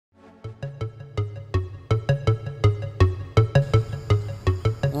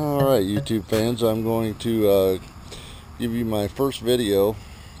Alright, YouTube fans, I'm going to give you my first video.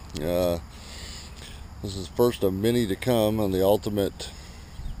 This is the first of many to come on the Ultimate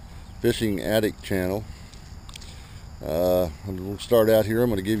Fishing Addict channel. We'll start out here. I'm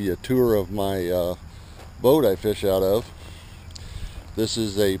going to give you a tour of my boat I fish out of. This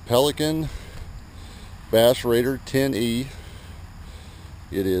is a Pelican Bass Raider 10E.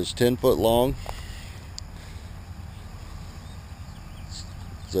 It is 10 foot long.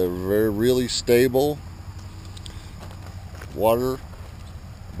 It's a really stable water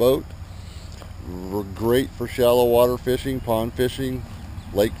boat. Great for shallow water fishing, pond fishing,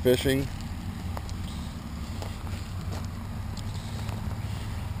 lake fishing.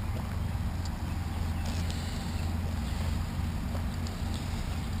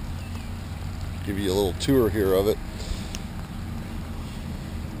 Give you a little tour here of it.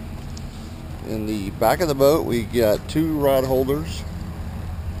 In the back of the boat we got two rod holders.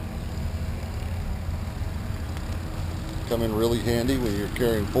 Come in really handy when you're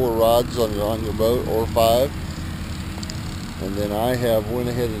carrying 4 rods on your boat, or 5. And then I have went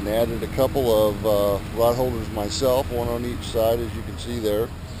ahead and added a couple of rod holders myself, one on each side, as you can see there.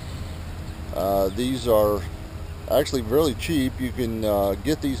 These are actually really cheap. You can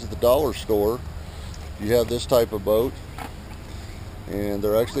get these at the dollar store if you have this type of boat, and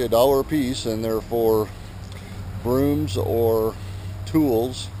they're actually $1 a piece, and they're for brooms or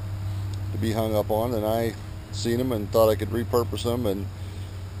tools to be hung up on. And I seen them and thought I could repurpose them and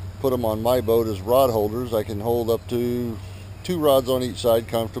put them on my boat as rod holders. I can hold up to 2 rods on each side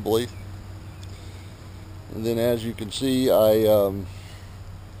comfortably. And then, as you can see, I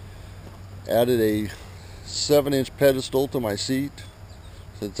added a 7-inch pedestal to my seat,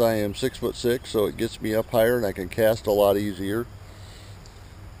 since I am 6'6", so it gets me up higher and I can cast a lot easier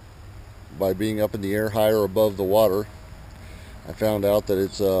by being up in the air higher above the water. I found out that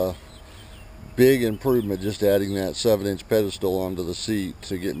it's a big improvement just adding that 7-inch pedestal onto the seat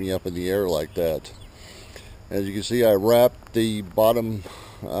to get me up in the air like that. As you can see, I wrapped the bottom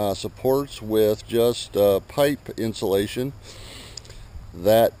supports with just pipe insulation.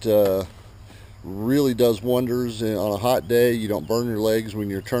 That really does wonders on a hot day. You don't burn your legs when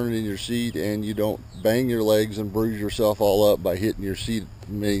you're turning in your seat, and you don't bang your legs and bruise yourself all up by hitting your seat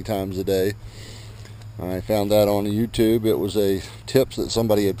many times a day. I found that on YouTube. It was a tips that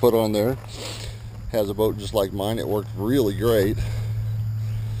somebody had put on there. Has a boat just like mine. It worked really great.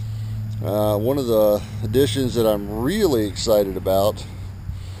 One of the additions that I'm really excited about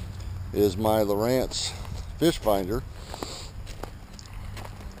is my Lowrance fish finder.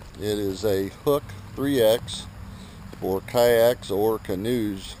 It is a Hook 3X for kayaks or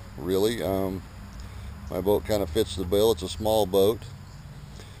canoes, really. My boat kind of fits the bill. It's a small boat.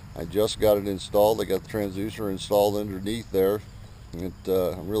 I just got it installed. I got the transducer installed underneath there.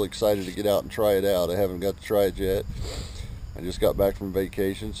 I'm really excited to get out and try it out. I haven't got to try it yet. I just got back from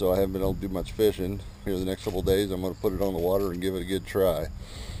vacation, so I haven't been able to do much fishing. Here the next couple of days I'm going to put it on the water and give it a good try.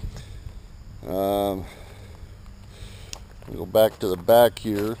 I'll go back to the back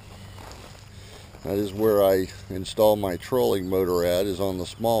here. That is where I install my trolling motor at, is on the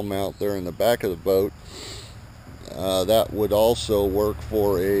small mount there in the back of the boat. That would also work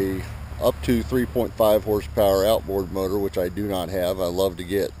for a up to 3.5 horsepower outboard motor, which I do not have. I love to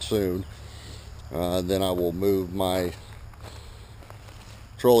get soon. Then I will move my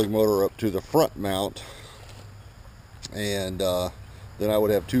trolling motor up to the front mount, and then I would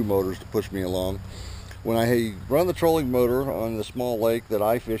have 2 motors to push me along. When I run the trolling motor on the small lake that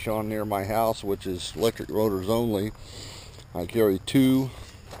I fish on near my house, which is electric motors only, I carry 2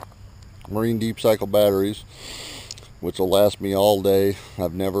 marine deep cycle batteries, which will last me all day.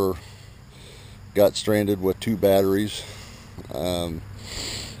 I've never got stranded with 2 batteries. Then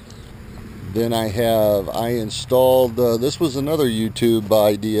I installed, this was another YouTube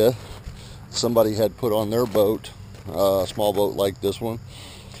idea somebody had put on their boat, a small boat like this one.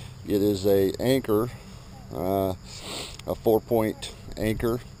 It is a anchor, a 4-point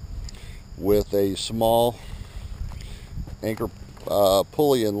anchor with a small anchor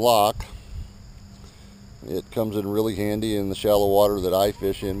pulley and lock. It comes in really handy in the shallow water that I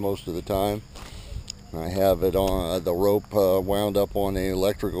fish in most of the time. I have it on the rope wound up on an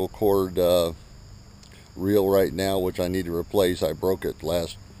electrical cord reel right now, which I need to replace. I broke it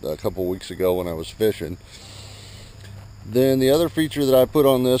a couple weeks ago when I was fishing. Then the other feature that I put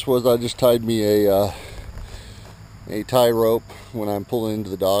on this was I just tied me a tie rope. When I'm pulling into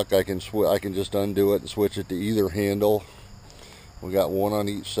the dock, I can just undo it and switch it to either handle. We got one on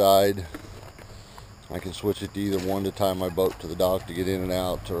each side. I can switch it to either one to tie my boat to the dock to get in and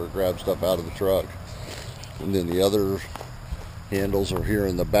out, or grab stuff out of the truck. And then the other Handles are here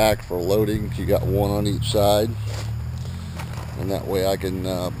in the back for loading. You got one on each side, and that way I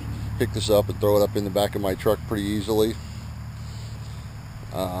can pick this up and throw it up in the back of my truck pretty easily.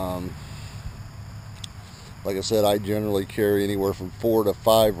 Like I said, I generally carry anywhere from 4 to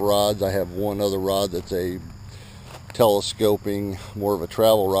 5 rods. I have one other rod that's a telescoping, more of a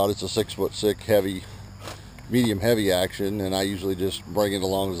travel rod. It's a 6'6" heavy, medium heavy action, and I usually just bring it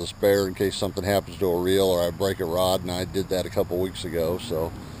along as a spare in case something happens to a reel or I break a rod, and I did that a couple weeks ago.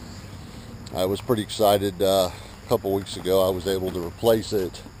 So I was pretty excited. A couple weeks ago I was able to replace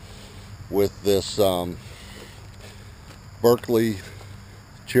it with this Berkeley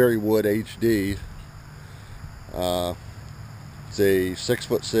Cherrywood HD. It's a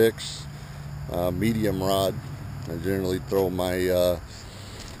 6'6" medium rod. I generally throw my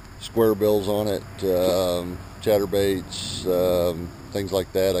square bills on it, chatterbaits, things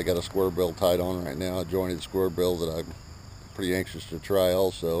like that. I got a square bill tied on right now, a jointed square bill that I'm pretty anxious to try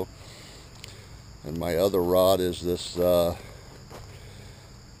also. And my other rod is this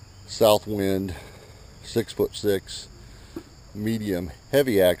Southwind 6'6" medium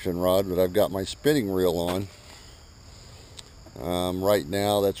heavy action rod that I've got my spinning reel on. Right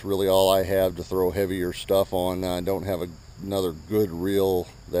now that's really all I have to throw heavier stuff on. I don't have another good reel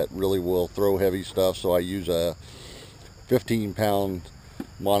that really will throw heavy stuff, so I use a 15-pound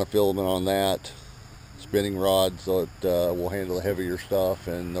monofilament on that spinning rod, so it will handle the heavier stuff.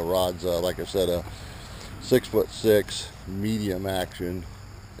 And the rod's like I said, a 6'6"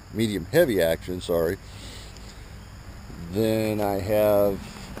 medium heavy action, sorry. Then I have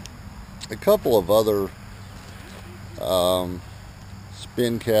a couple of other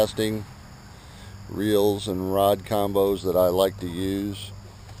spin casting reels and rod combos that I like to use.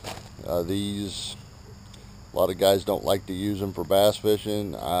 These, a lot of guys don't like to use them for bass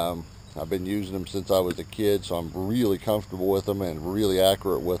fishing. I've been using them since I was a kid, so I'm really comfortable with them and really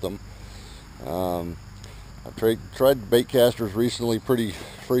accurate with them. I've tried bait casters recently pretty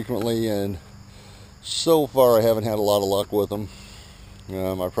frequently, and so far I haven't had a lot of luck with them.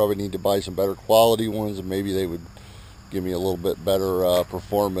 I probably need to buy some better quality ones, and maybe they would give me a little bit better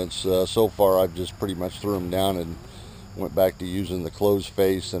performance. So far I've just pretty much threw them down and went back to using the closed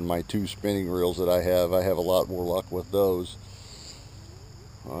face and my 2 spinning reels that I have. I have a lot more luck with those.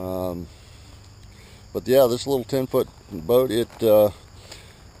 But yeah, this little 10-foot boat,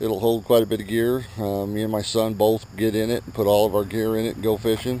 it'll hold quite a bit of gear. Me and my son both get in it and put all of our gear in it and go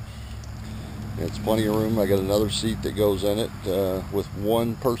fishing. It's plenty of room. I got another seat that goes in it with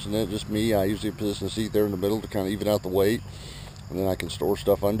one person in it, just me. I usually position the seat there in the middle to kind of even out the weight, and then I can store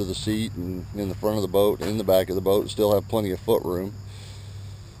stuff under the seat and in the front of the boat, in the back of the boat, and still have plenty of foot room.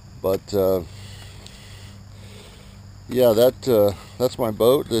 But yeah, that's my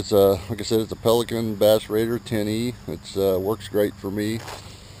boat. It's like I said, it's a Pelican Bass Raider 10E. It works great for me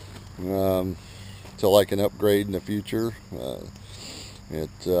until I can upgrade in the future.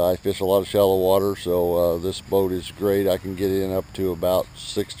 I fish a lot of shallow water, so this boat is great. I can get in up to about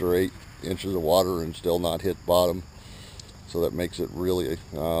 6 or 8 inches of water and still not hit bottom, so that makes it really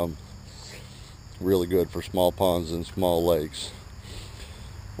really good for small ponds and small lakes.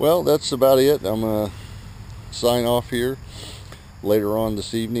 Well, that's about it. I'm gonna sign off here. Later on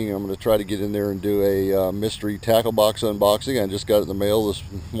this evening I'm going to try to get in there and do a mystery tackle box unboxing. I just got it in the mail this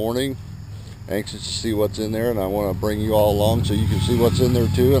morning. Anxious to see what's in there, and I want to bring you all along so you can see what's in there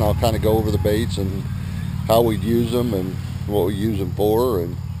too, and I'll kind of go over the baits and how we'd use them and what we use them for,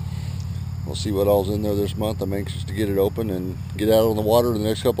 and we'll see what all's in there this month. I'm anxious to get it open and get out on the water in the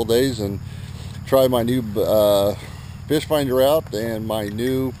next couple of days and try my new fish finder out and my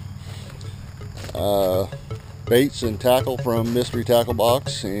new baits and tackle from Mystery Tackle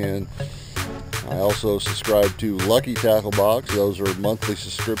Box. And I also subscribe to Lucky Tackle Box. Those are monthly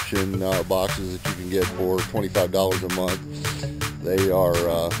subscription boxes that you can get for $25 a month. They are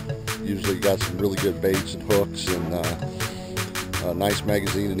usually got some really good baits and hooks, and a nice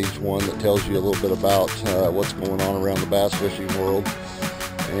magazine in each one that tells you a little bit about what's going on around the bass fishing world,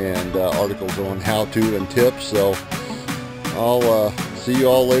 and articles on how-to and tips. So I'll see you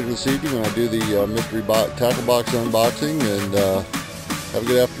all later this evening when I do the Mystery Tackle Box unboxing, and have a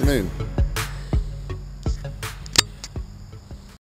good afternoon.